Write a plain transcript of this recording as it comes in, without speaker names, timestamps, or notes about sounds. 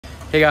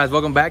Hey guys,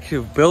 welcome back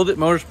to Build It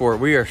Motorsport.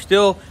 We are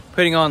still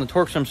putting on the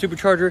TorqStorm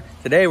Supercharger.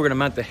 Today we're gonna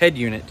mount the head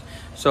unit.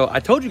 So I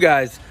told you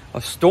guys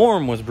a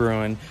storm was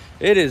brewing.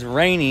 It is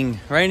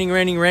raining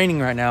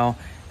right now.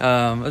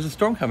 There's a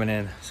storm coming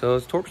in, so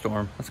it's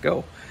TorqStorm. Let's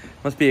go.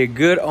 Must be a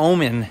good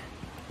omen,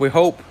 we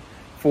hope,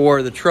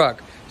 for the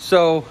truck.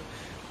 So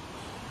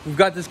we've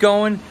got this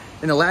going.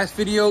 In the last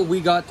video,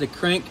 we got the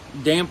crank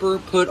damper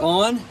put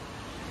on.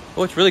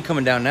 Oh, it's really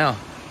coming down now.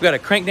 We got a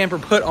crank damper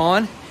put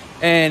on.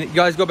 And you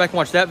guys go back and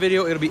watch that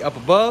video. It'll be up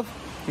above.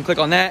 You can click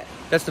on that.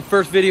 That's the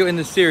first video in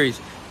this series.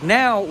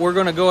 Now we're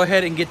gonna go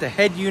ahead and get the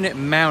head unit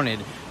mounted.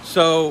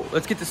 So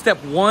let's get to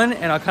step one,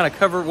 and I'll kind of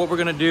cover what we're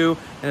gonna do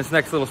in this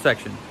next little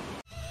section.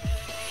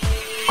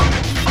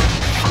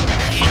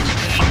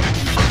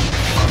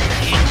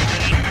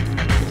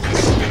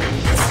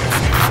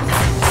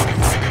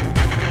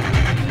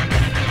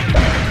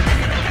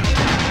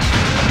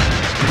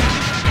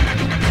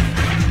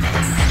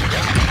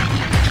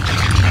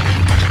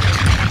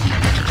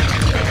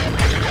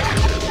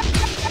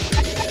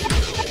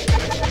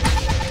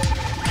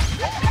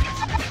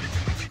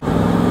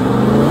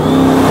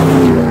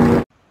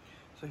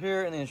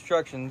 Here in the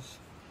instructions,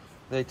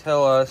 they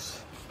tell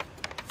us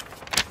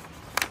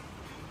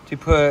to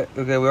put,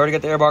 okay, we already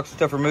got the airbox and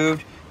stuff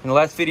removed in the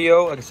last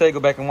video. Like I said,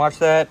 go back and watch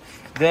that.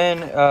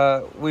 Then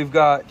we've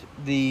got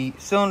the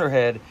cylinder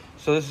head.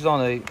 So this is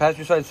on the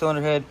passenger side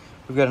cylinder head.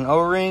 We've got an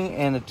O-ring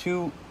and the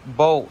 2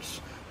 bolts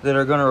that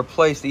are going to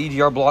replace the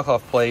EGR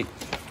block-off plate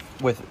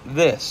with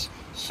this.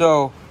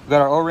 So we've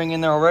got our O-ring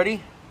in there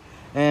already,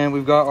 and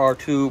we've got our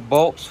 2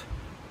 bolts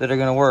that are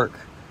going to work.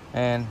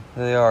 And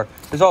there they are.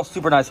 It's all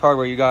super nice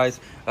hardware, you guys.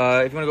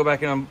 If you want to go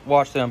back and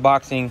watch the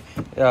unboxing,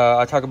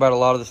 I talk about a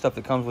lot of the stuff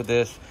that comes with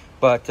this.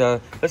 But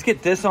let's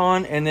get this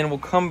on, and then we'll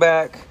come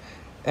back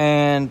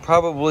and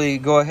probably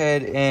go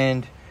ahead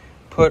and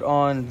put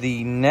on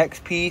the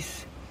next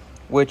piece,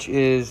 which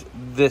is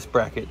this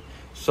bracket.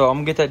 So I'm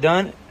gonna get that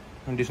done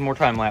and do some more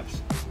time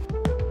lapse.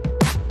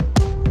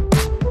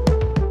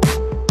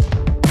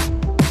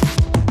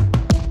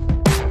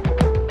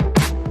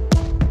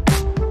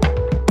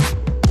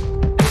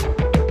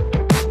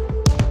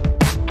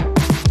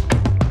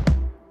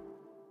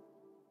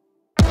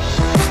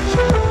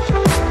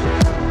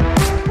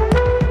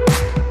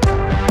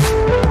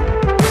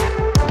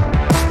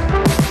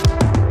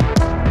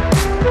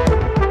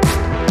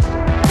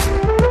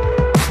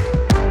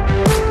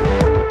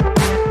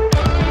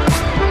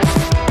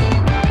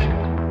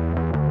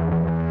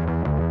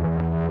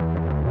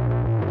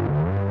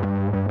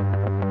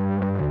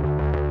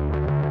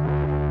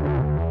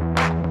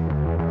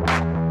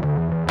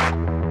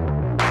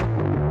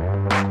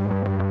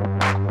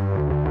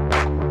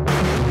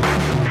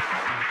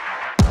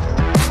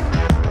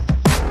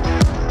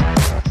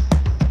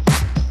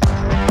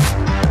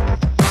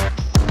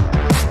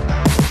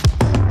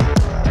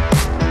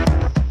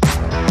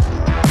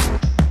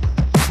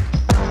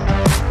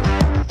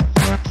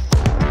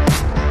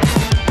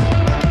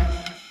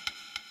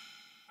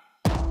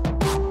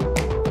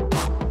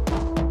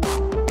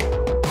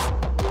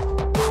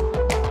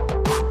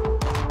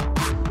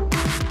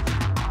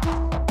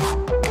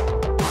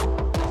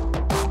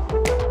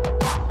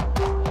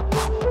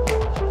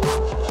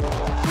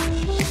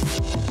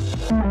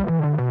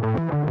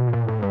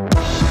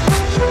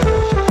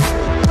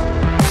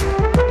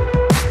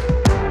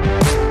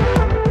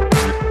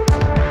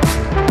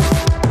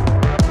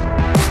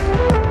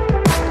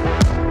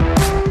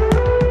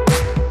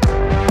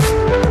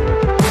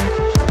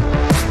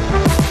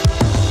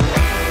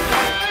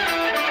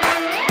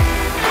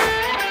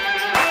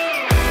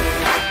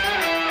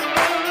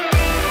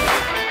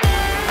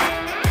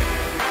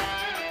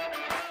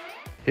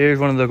 Here's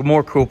one of the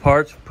more cool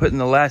parts, putting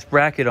the last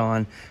bracket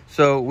on.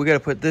 So we got to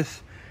put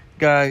this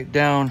guy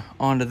down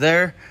onto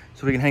there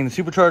so we can hang the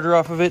supercharger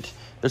off of it.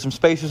 There's some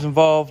spaces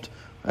involved,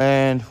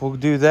 and we'll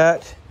do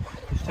that.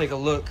 Just take a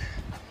look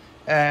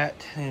at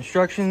the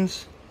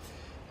instructions,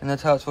 and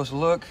that's how it's supposed to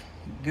look.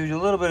 It gives you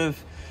a little bit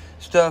of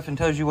stuff and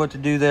tells you what to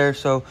do there.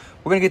 So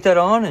we're gonna get that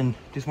on and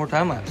do some more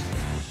time lapse.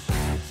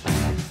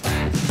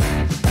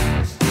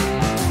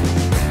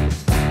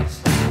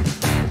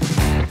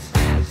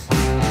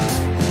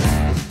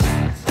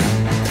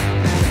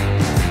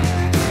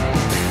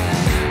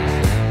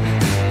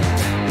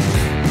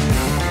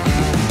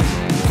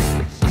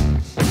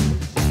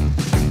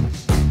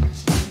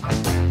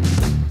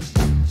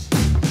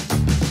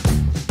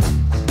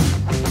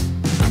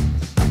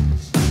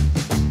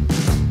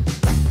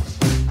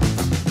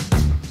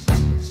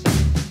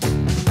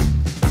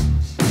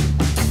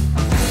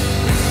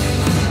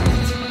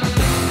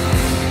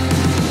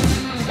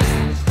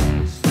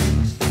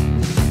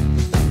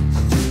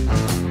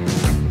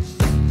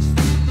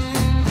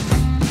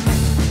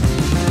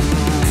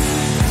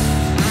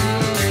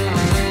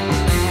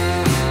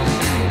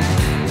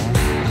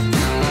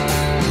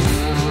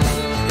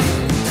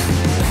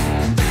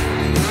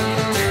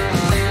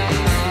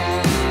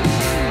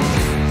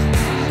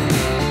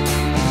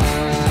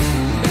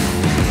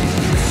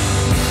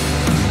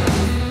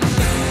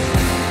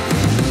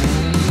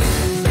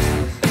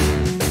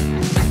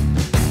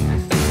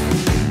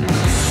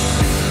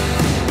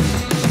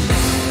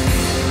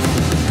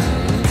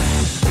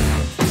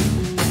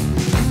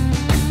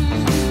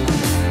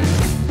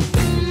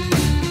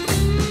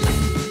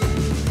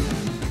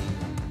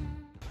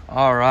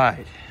 All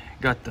right,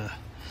 got the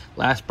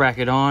last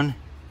bracket on,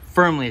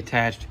 firmly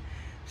attached.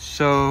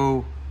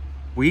 So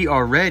we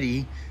are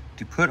ready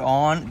to put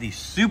on the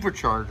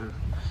supercharger.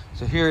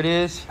 So here it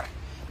is.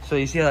 So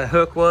you see how that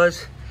hook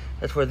was?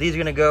 That's where these are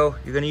gonna go.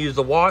 You're gonna use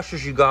the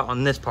washers you got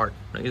on this part.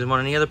 Don't use them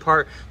on any other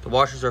part. The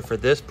washers are for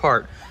this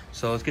part.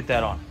 So let's get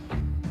that on.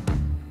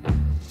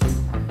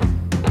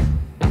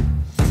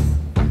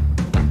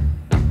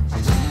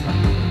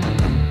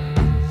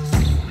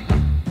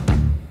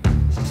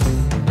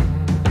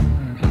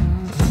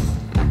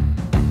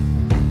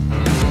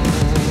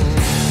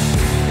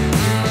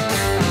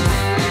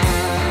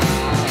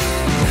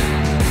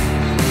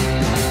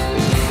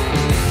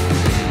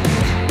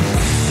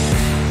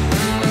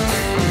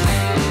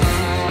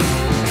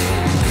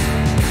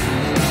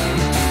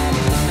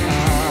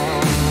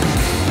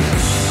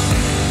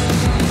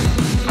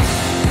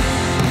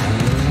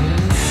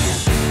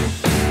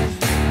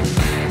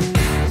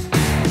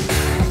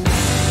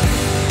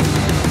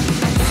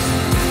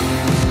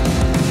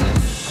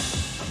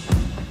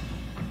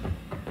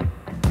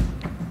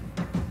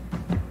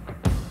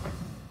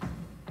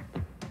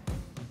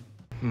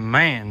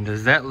 Man,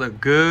 does that look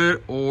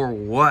good or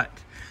what?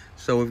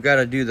 So we've got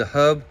to do the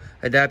hub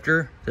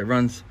adapter that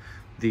runs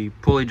the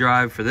pulley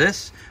drive for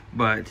this,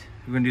 but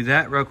we're gonna do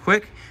that real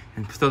quick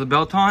and throw the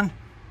belt on,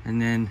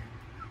 and then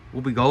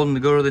we'll be golden to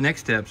go to the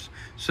next steps.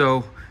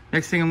 So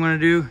next thing I'm gonna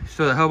do is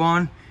throw the hub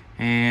on,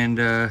 and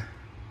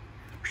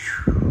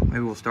maybe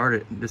we'll start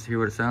it just to hear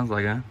what it sounds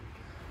like, huh?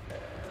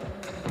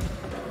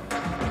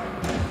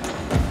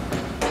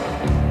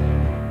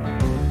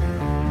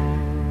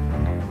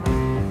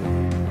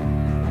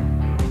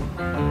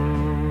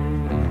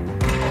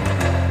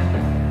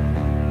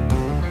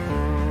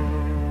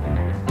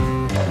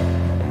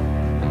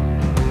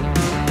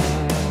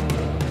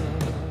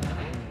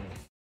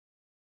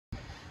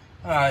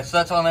 All right, so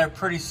that's on there,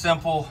 pretty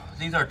simple.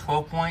 These are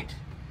 12-point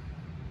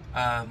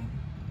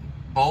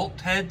bolt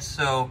heads,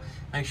 so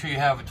make sure you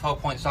have a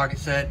 12-point socket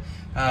set.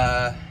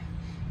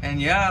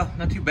 And yeah,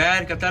 not too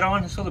bad. Got that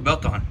on. Let's throw the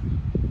belt on.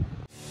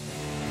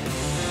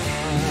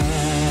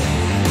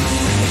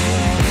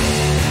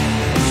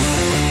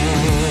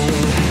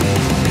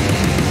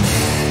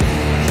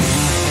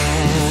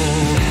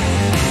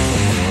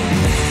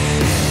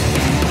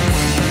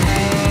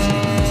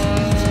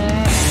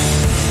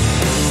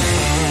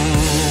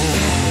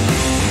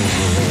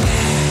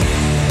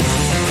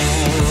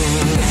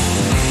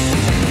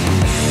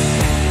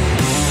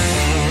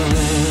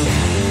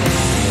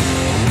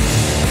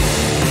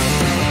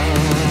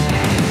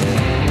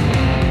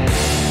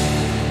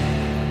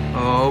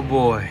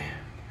 Boy,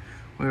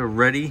 we're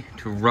ready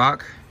to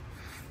rock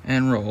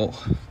and roll.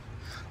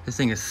 This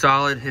thing is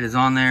solid. It is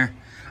on there.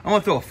 I'm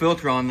gonna throw a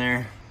filter on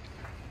there.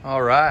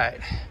 All right,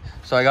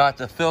 so I got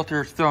the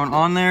filter thrown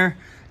on there.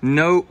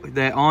 Note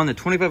that on the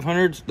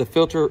 2500s, the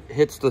filter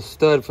hits the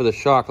stud for the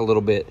shock a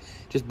little bit.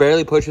 Just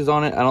barely pushes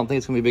on it. I don't think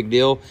it's gonna be a big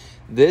deal.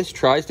 This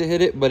tries to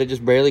hit it, but it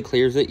just barely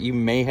clears it. You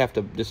may have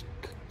to just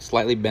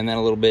slightly bend that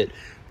a little bit,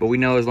 but we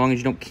know as long as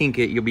you don't kink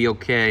it, you'll be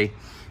okay.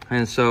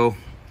 And so,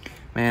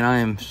 man, I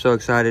am so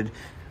excited.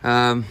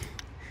 The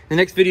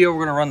next video,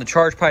 we're gonna run the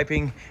charge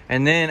piping,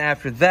 and then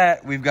after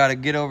that, we've got to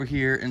get over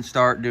here and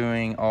start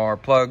doing our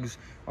plugs,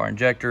 our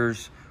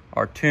injectors,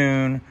 our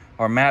tune,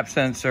 our map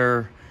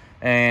sensor,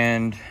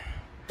 and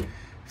a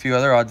few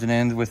other odds and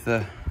ends with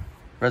the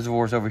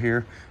reservoirs over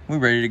here. We're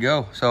ready to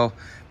go. So,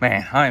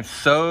 man, I am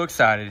so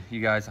excited, you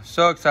guys. I'm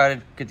so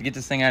excited to get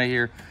this thing out of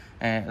here,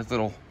 and this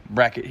little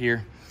bracket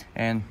here.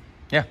 And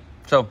yeah,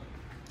 so, all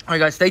right,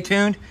 guys, stay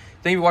tuned.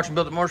 Thank you for watching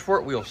Built Up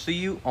Motorsport. We'll see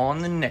you on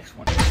the next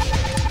one.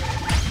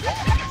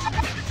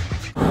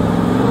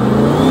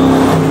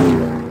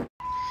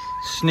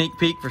 Sneak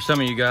peek for some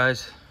of you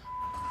guys.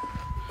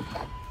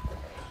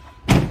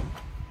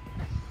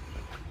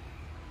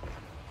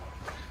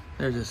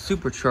 There's a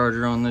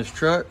supercharger on this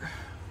truck.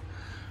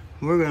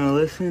 We're gonna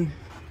listen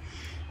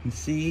and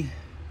see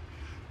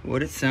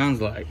what it sounds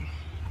like.